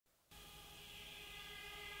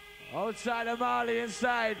Outside of Marley,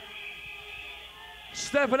 inside.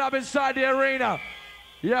 Stepping up inside the arena.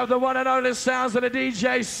 You have the one and only sounds of the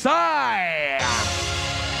DJ Sai.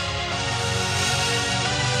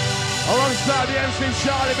 Alongside the MC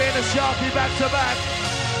Charlie being a Sharpie back to back.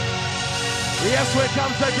 Yes, we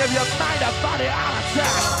come to give you mind and body heart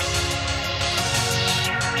attack.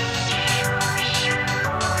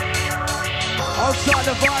 Outside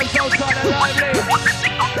the vibes, outside the lively.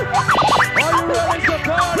 Are you ready to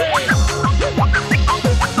party?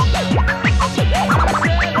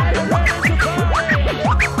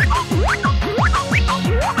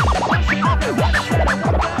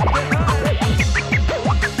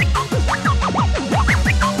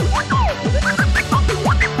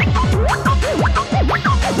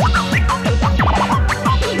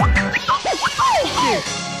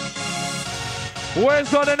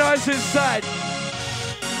 Where's all the noise inside?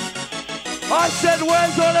 I said,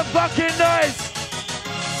 where's all the fucking noise?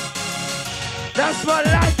 That's my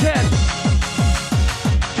liking.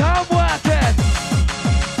 Come work it.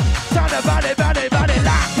 Sound the body, body, body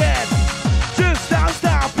like it. Just down,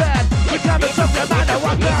 bed. We come and talk about the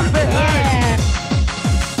one up behind.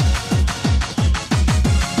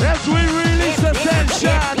 As we release the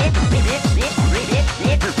tension.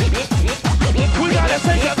 We gotta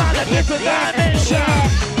think about a different dimension.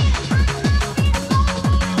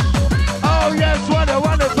 Oh yes, what a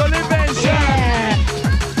wonderful invention.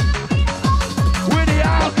 With the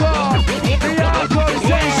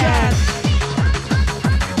alcoholization.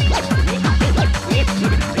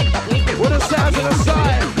 With the sounds of the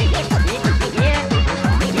side.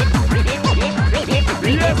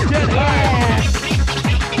 Yes, get high.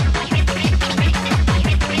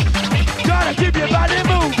 Gotta keep your body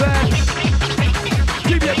moving.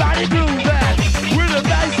 Keep your body grooving. With the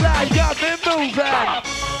bassline, got me moving.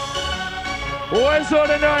 Where's all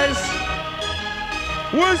the noise?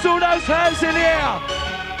 Where's all those hands in the air?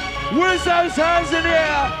 Where's those hands in the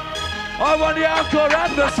air? I want the hardcore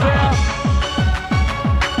atmosphere.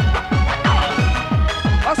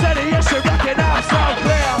 I said yes, you're rocking out, so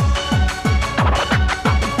clear.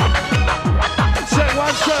 Check 1,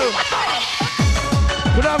 2.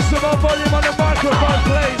 Could I have some more volume on the microphone,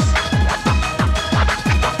 please?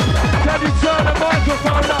 Can you turn the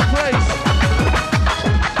microphone up, please?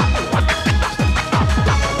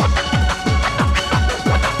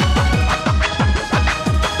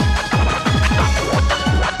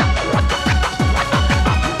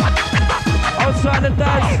 Outside the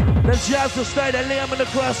dice, the jazz will stay, the Liam and the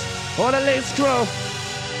Crust, or the Leeds crew.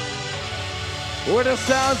 With the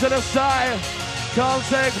sounds of the style, can't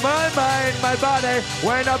take my mind, my body,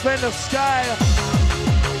 way up in the sky.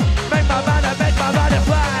 Make my body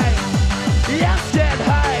fly. Yes, get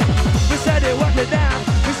high. We said it walking down.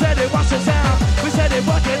 We said it wash it down. We said it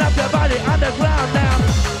walking up your body underground now.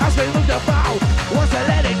 As we move the bow, want to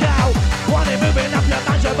let it go. Want it moving up your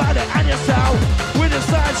mind, your body and your soul. With the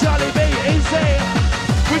side, Charlie be easy.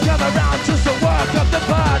 We come around just to work up the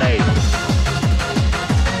party.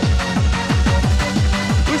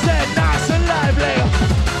 We said nice and lively.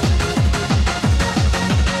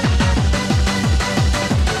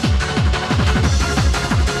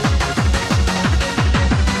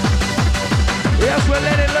 Yes, we're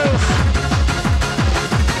letting loose.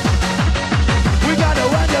 We gotta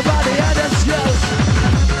run your body and the skills.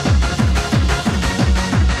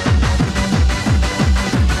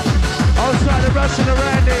 Outside the Russian and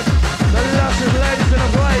Randy, the luscious ladies in the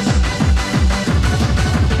place.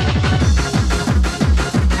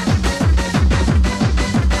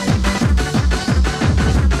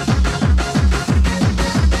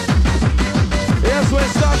 Yes, we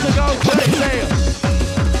start to go crazy.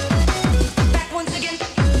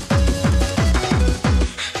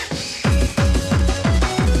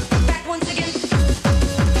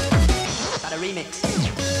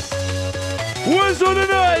 Where's all the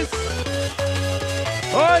noise?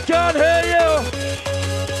 I can't hear you.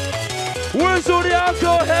 Where's all the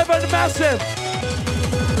alcohol heaven massive?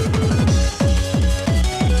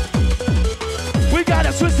 We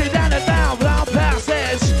gotta twist it down and down, long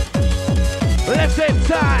passage. Left it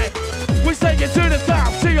tight. We take it to the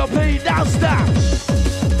top, COP, don't stop.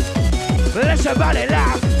 Let your body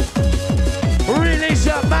laugh. Release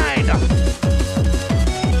your mind.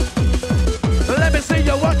 Let me see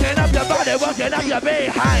you working up your body, working up your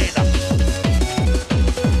behind.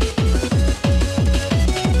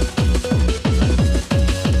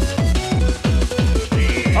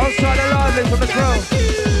 Outside the lively from the crew.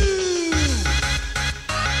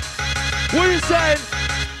 What are you saying?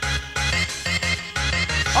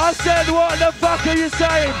 I said, what the fuck are you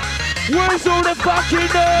saying? Where's all the fucking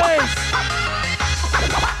noise?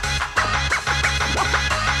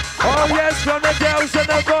 Oh yes, from the girls and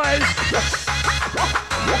the boys.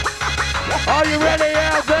 Are you ready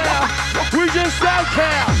out there? We just don't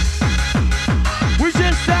care. We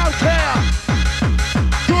just don't care.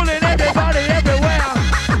 Calling everybody everywhere.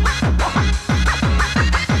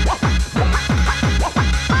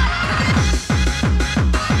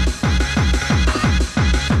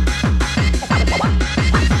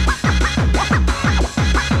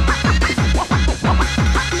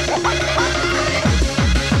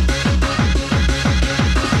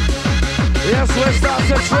 Yes, we're starting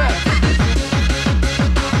to trip.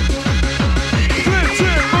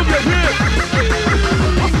 Move your hip.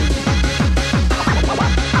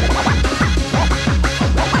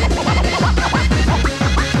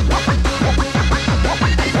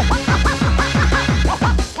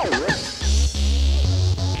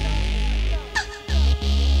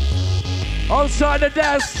 Outside the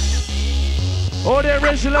desk, all the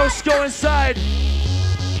originals go inside.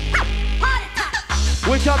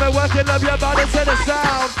 We come and working up your body to the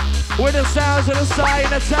sound. With the sounds of the side in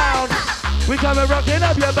the town. We come and rocking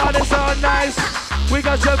up your body so nice. We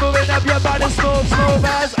got you moving up your body smooth, smooth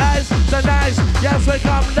as ice. So nice, yes we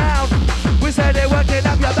come down. We say they're working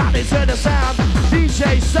up your body to the sound.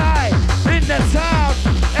 DJ Side in the town.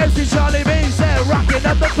 MC Charlie B said rocking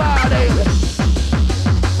up the party.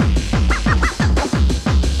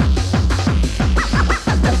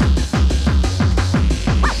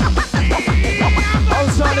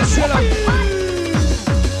 Outside the chiller.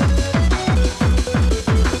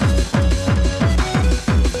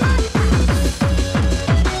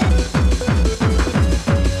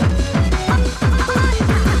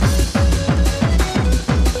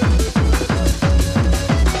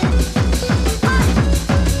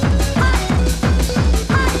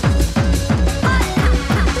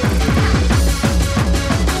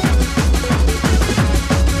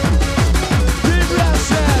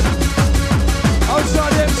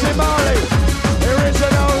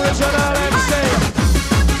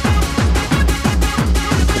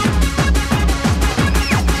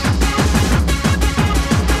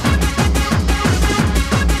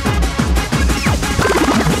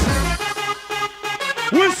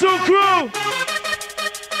 Whistle crew!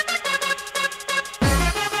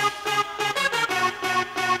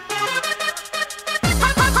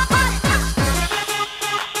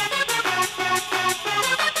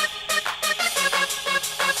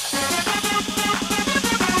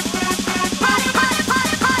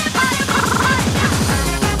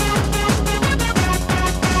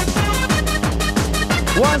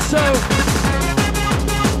 One, two.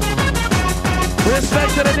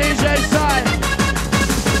 Respect to the DJ side.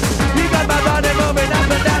 You got my body moving up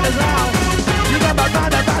and down the ground. You got my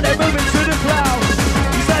body moving to the flow.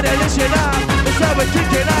 You said they listen up, they said we're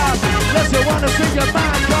kicking up. Unless you wanna see your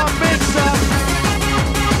mind come mix up.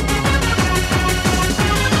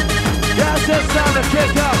 Yes, it's time to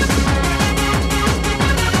kick up.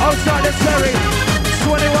 Outside the Terry,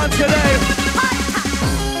 21 today.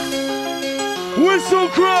 Whistle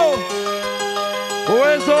crew.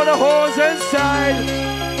 Where's all the horns inside?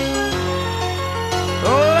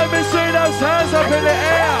 Oh, let me see those hands up in the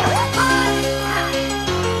air.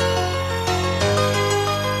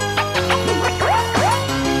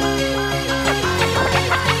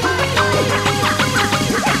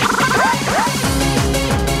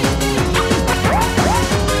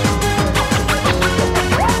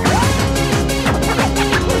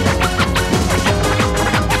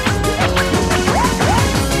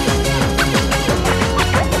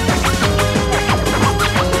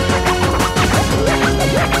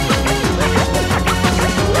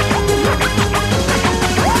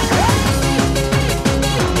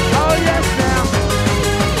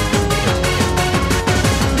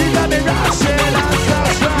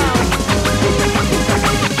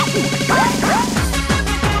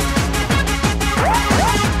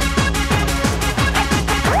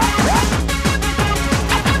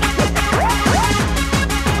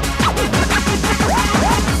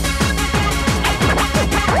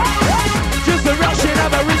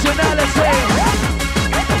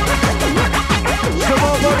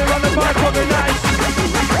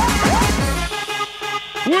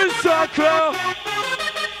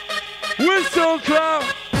 Whistle crow.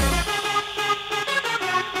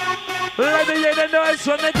 Let me hear the noise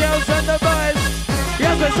from the girls and the boys.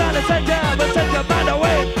 Yes, we're trying to take care, but take your mind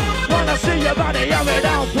away. Wanna see your body, yeah, we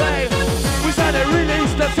don't play. We trying to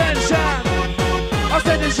release the tension. I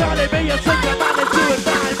said to Charlie B, you take your mind into a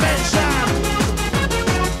dimension.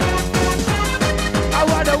 I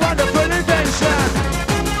want a wonderful invention.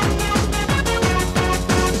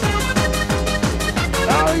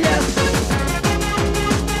 Oh yes.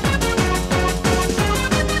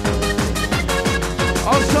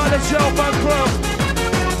 Shelf and Crew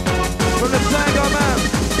from the Tango Man.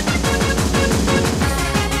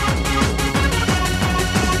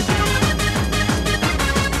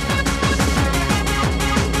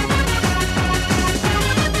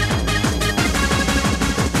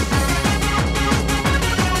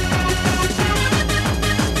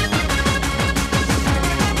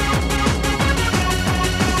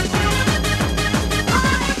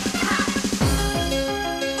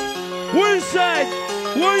 What you saying?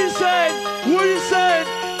 What you saying? What you saying?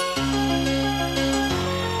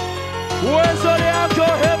 Where's all the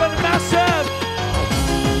alcohol heaven massive?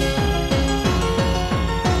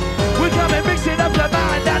 We come and mixing up the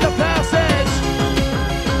mind and the passage.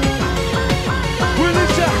 We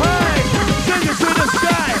lift you high, sing it to the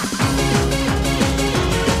sky.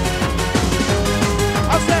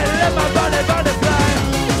 I said let my body fly.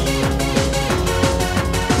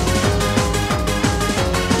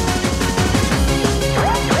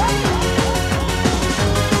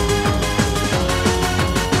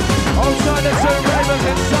 Outside there's some ravens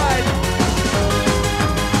inside.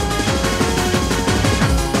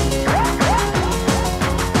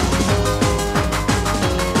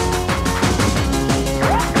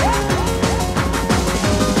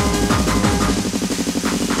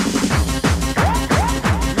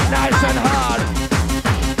 Nice and hard.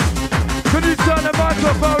 Can you turn the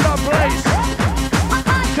microphone up, please?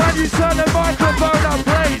 Can you turn the microphone up,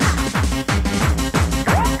 please?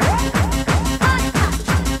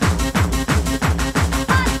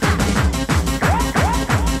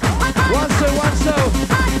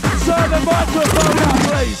 Turn the microphone up,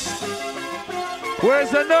 please. Where's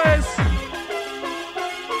the noise?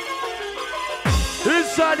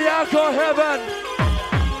 Inside the alcohol heaven.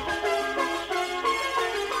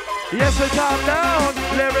 Yes, we calm down,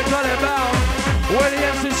 lyrically bound. We're the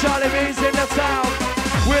MC Charlie Beans in the town.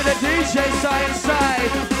 We're the DJ side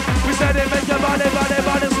inside. We said it make your body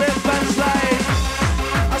slip and slide.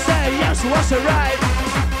 I say yes, what's it right?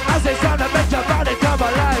 As it's time to make your body come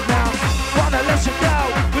alive now. Wanna let you go,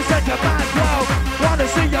 we said your mind grow. Wanna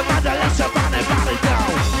see your mind, let your body go.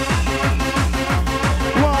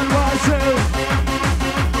 1, 1, 2,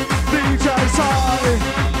 DJ side.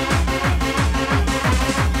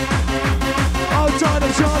 I'll try to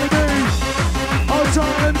Charlie B. I'll try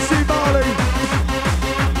MC Marley.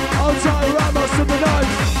 I'll try Ramos of the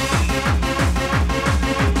night.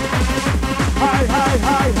 Hey, hey,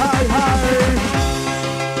 hey, hey, hey.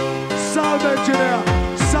 Sound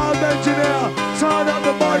engineer, turn up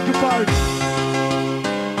the microphone.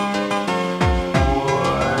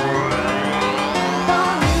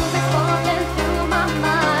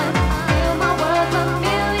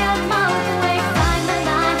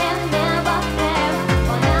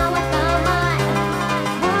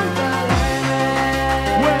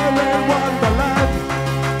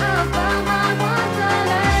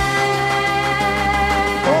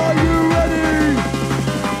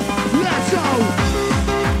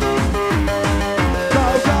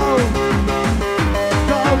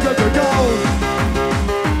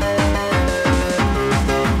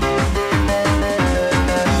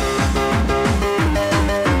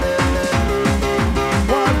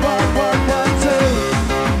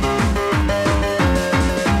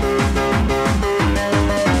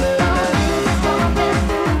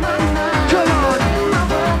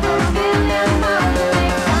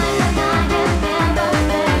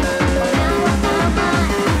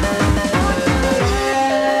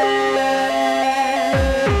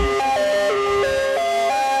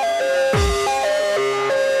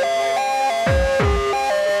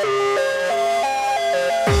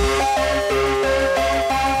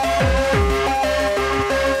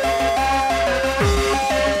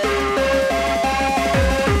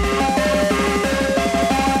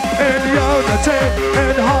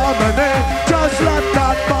 In harmony, just let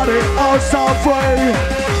that body also free.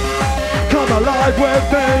 Come alive with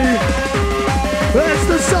me. It's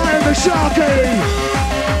the sign of Sharky.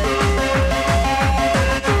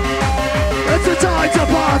 It's a time to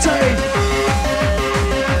party.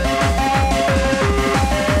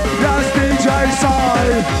 Yes, DJ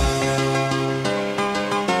side.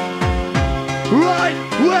 Right,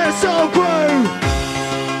 we're so groove.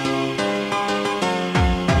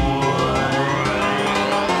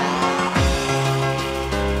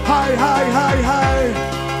 Hey, hey, hey, hey,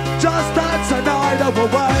 just dance a night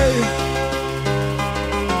away.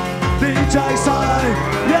 DJ side,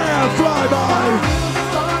 yeah, fly by.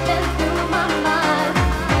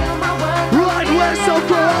 Right, we're so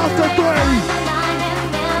good after 3.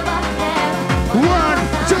 1,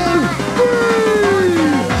 2, 3.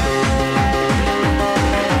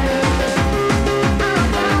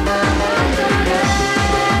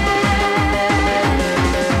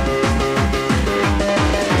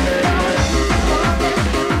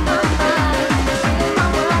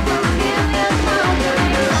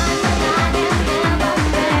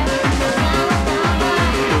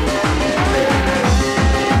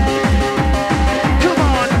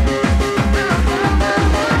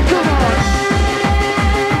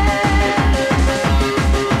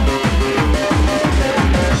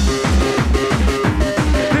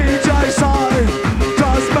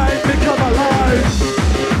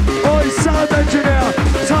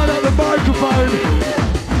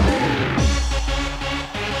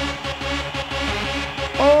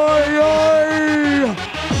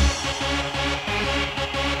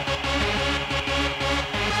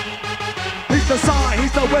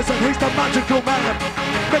 magical man.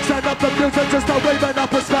 Mixing up the music, just a waving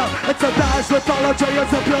up a spell. It's a dance mythology,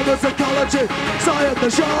 it's a pure musicology. Science the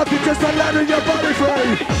shark, it's just a letting your body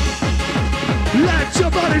free. Let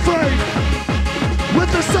your body free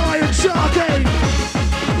with the science sharky.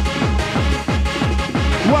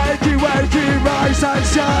 Wakey, wakey, rise and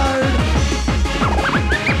shine.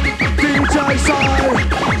 DJ Side.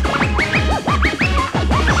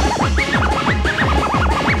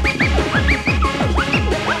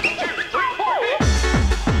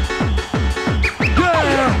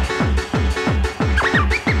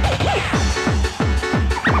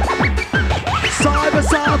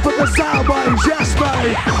 Sound for the sound waves, yes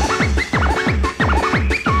mate.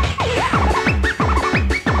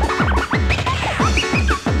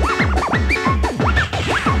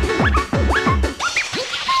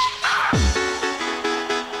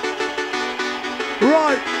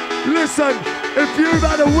 Right, listen, if you've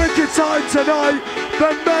had a wicked time tonight,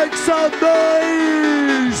 then make some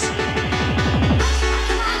noise.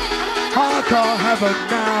 Hardcore heaven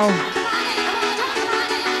now.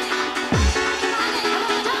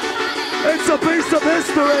 It's a piece of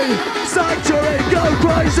history. Sanctuary, go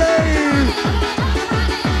crazy.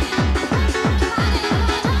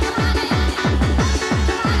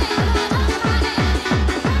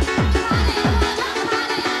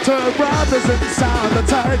 Turn round, there's a sound, they're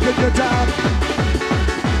taking you down.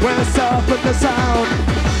 We're surfing the sound.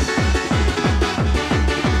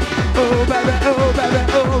 Oh baby,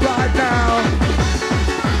 oh right now.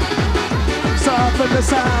 Surfing the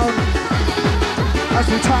sound. As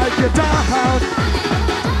we take you down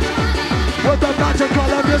with the magical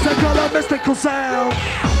and musical and mystical sound.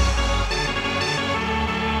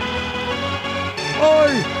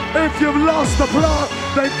 Oi, if you've lost the plot,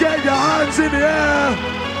 then get your hands in the air.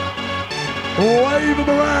 Wave them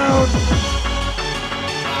around.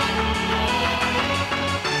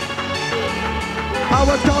 I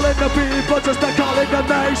was calling the people just to calling the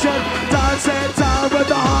nation. Dancing down with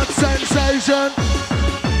the hot sensation.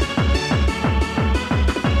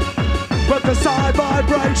 With the side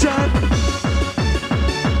vibration.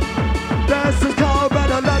 This is cold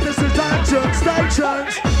better than this is action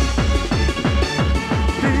stations.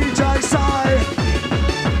 DJ Side.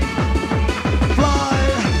 Fly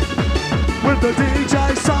with the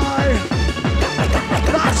DJ Side.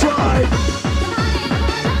 That's right.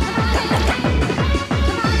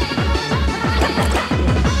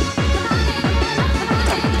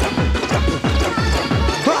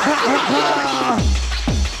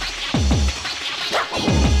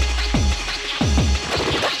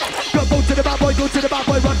 Go to the bad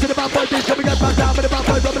boy, run to the bad boy, beat coming up back down with the bad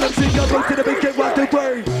boy, rubbing them sing, go to the big kick, 1, 2,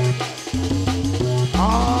 3.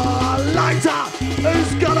 Ah, lighter!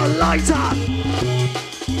 Who's got a lighter?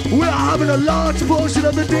 We're having a large portion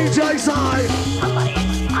of the DJ Side.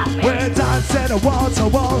 We're dancing a wall to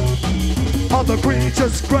wall. All the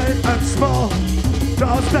creatures great and small.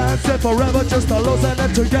 Just dancing forever, just to losing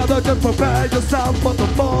it together. Just prepare yourself for the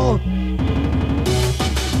fall.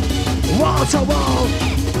 Wall to wall.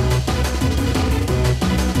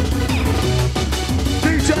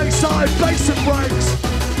 DJ Side, bass and breaks.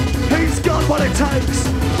 He's got what it takes.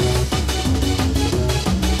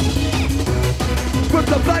 With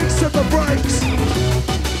the bass and the breaks.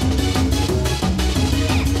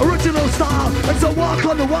 Original style, it's a walk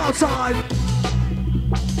on the wild side.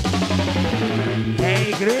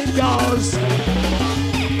 Hey gringos.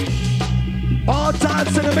 All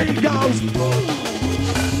dancing amigos.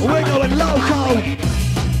 We're going loco.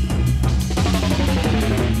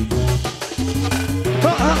 Ha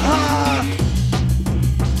ha ha.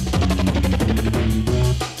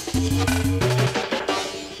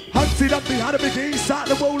 Humpty Dumpty had a big E, sat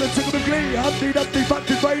in the wall and took him a glee. Humpty Dumpty fucked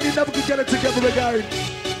his brain, he never could get it together again.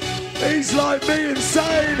 He's like me,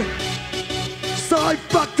 insane. Side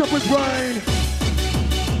fucked up his brain.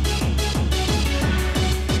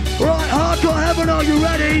 Right, Hardcore Heaven, are you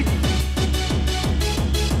ready?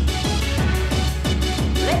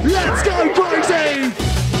 Let's go crazy!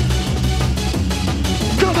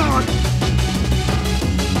 Come on!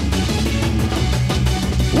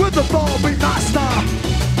 With the 4-beat master,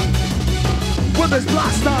 with his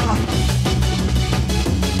blaster.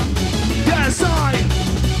 Yes, I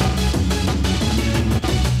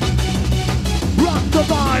rock the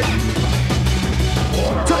vibe.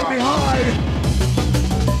 Take me high.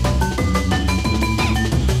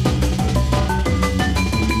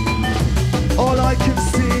 All I can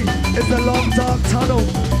see is a long dark tunnel.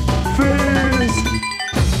 Fizz.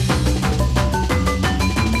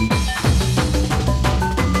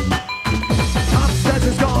 Upstairs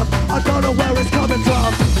is gone. I don't know where it's coming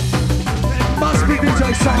from. It must be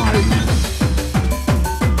DJ Side.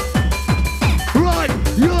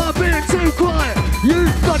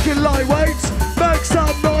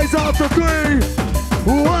 of three.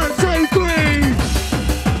 1, 2, 3.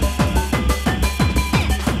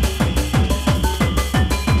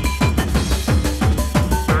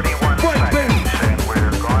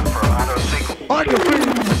 On your feet.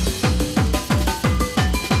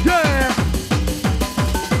 Yeah.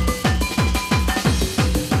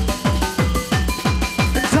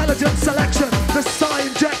 Intelligent selection, the psi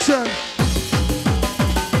injection.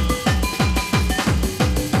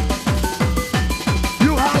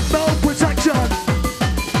 You have no protection.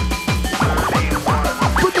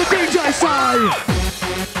 Put the DJ side.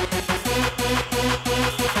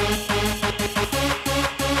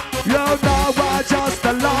 You know I just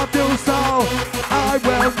love you so. I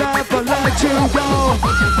will never let you go.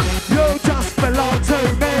 You just belong to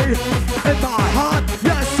me. In my heart,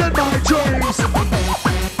 yes, in my dreams.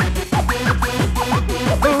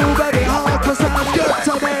 Ooh, baby, heart, 'cause that's good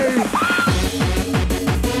to me.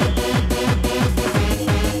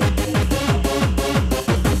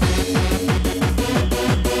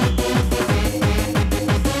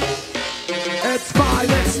 It's fine,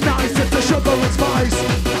 it's nice, it's a sugar and spice.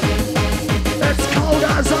 It's cold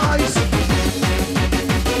as ice.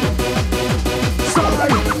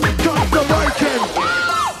 Sorry, got the breaking.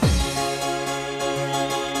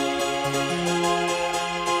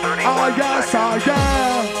 Oh yes, oh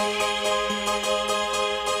yeah.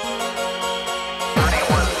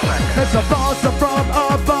 It's a force from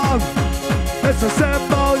above. It's a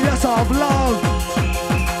symbol, yes, of love.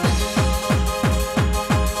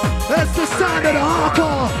 It's the sound of the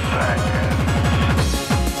hardcore.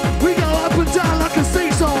 We go up and down like a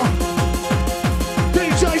seesaw.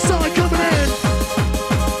 DJ side coming in.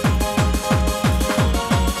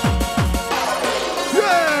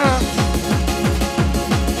 Yeah.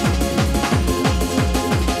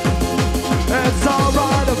 It's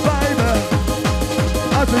alright, baby.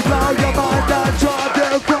 As we blow your mind and drive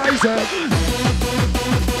you crazy.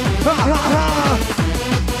 Ha ha ha.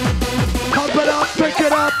 Pump it up, pick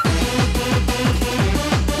it up.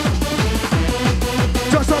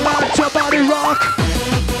 Just to let your body rock.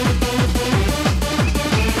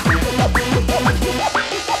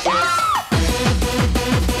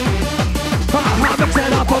 Ha, mix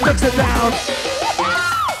it up or mix it down.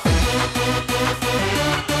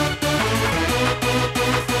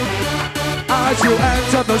 As you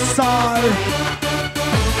enter the side.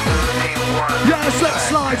 Yeah, slip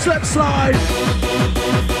slide.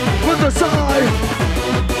 With the side.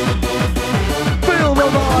 Feel the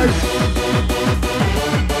vibe.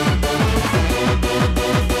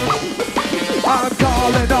 I'm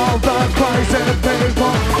calling all the crazy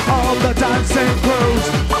people, all the dancing crews.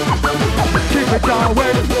 Keep it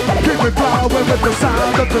flowing with the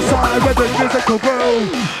sound of the side, with the musical groove.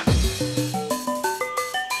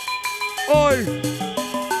 Oi!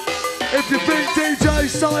 If you think DJ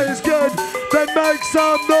Sai is good, then make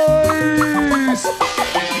some noise!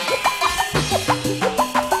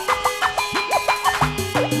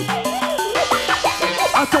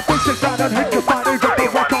 After pushing down and hit your body, get the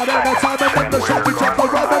rock out in the time, and then the shot we drop the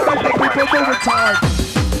run and make the people move in time.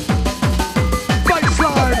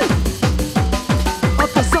 Baseline, up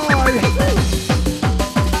the side.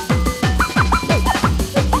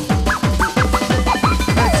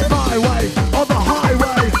 It's my way, on the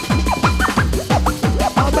highway.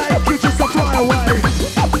 I'll make you just a fly away.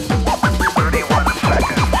 31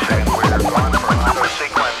 seconds, and we're gone for auto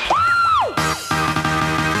sequence.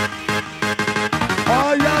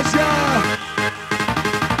 Oh yes, yeah.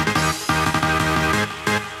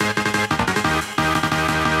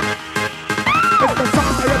 It's the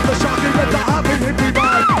sigh of the shocking with the happy hippie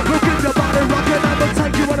vibe. We'll keep your body rocking and we'll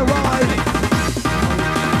take you on a ride.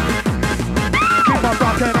 Keep on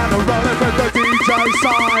rocking and rolling with the DJ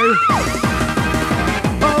side.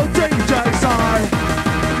 Oh DJ side,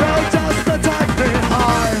 you're just a take me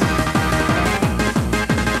high.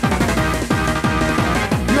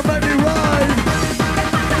 You made me ride.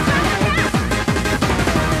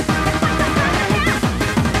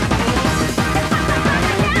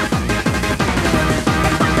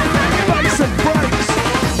 Basic breaks.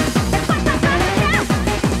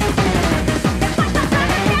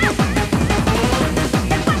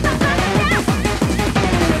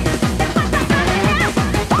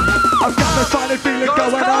 I've got this funny feeling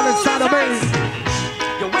going on inside of me.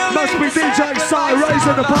 Must be DJ Sai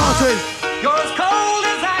raising the party. You're as cold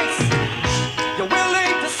as ice. You're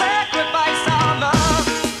willing to sacrifice our love.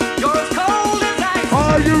 You're as cold as ice.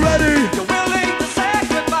 Are you ready? You're willing to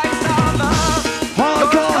sacrifice our love.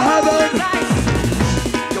 Hardcore heaven.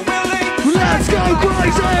 You're willing to Let's go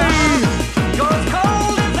crazy. You're as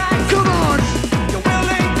cold as ice. Come on. You're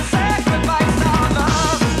willing to sacrifice our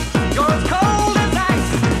love. You're as cold as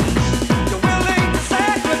ice.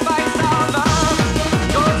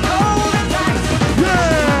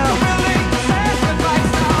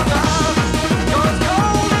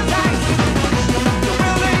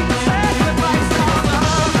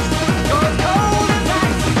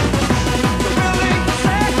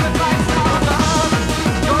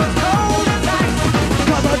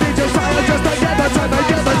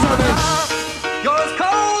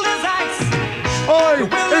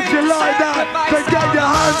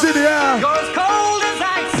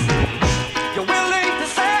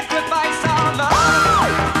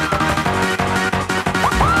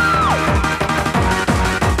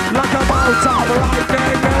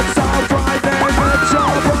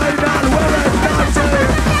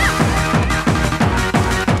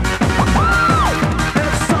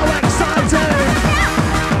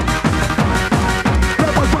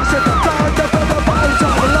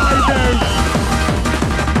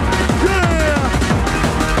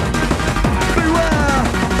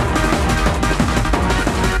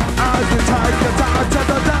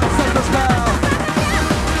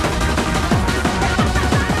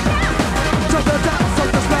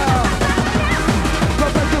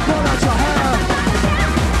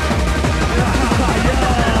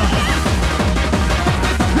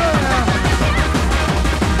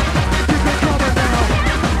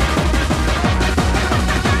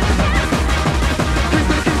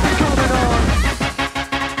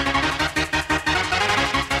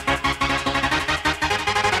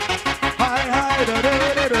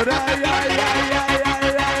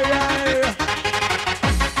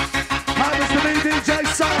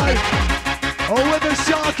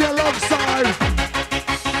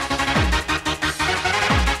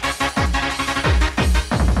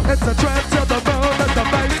 It's a trip to the moon as the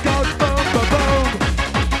bass goes boom, boom, boom.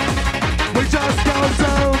 We just go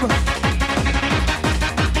zoom.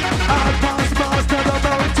 And pass Mars to the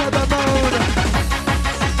moon, to the moon.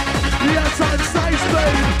 Yes, I'd say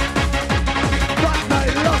speed, but they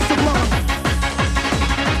lost the plot.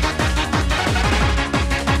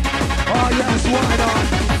 Oh yes, why not?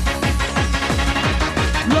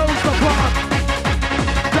 Lose the plot.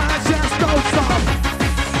 Dance, yes, don't stop.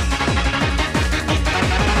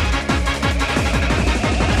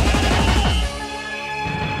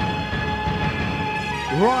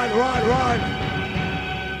 Right.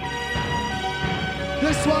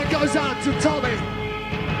 This one goes out to Tommy.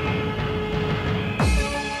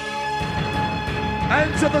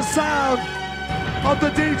 Enter the sound of the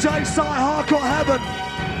DJ side hardcore heaven.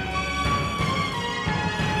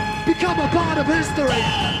 Become a part of history.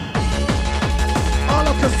 All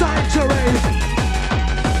of the sanctuary.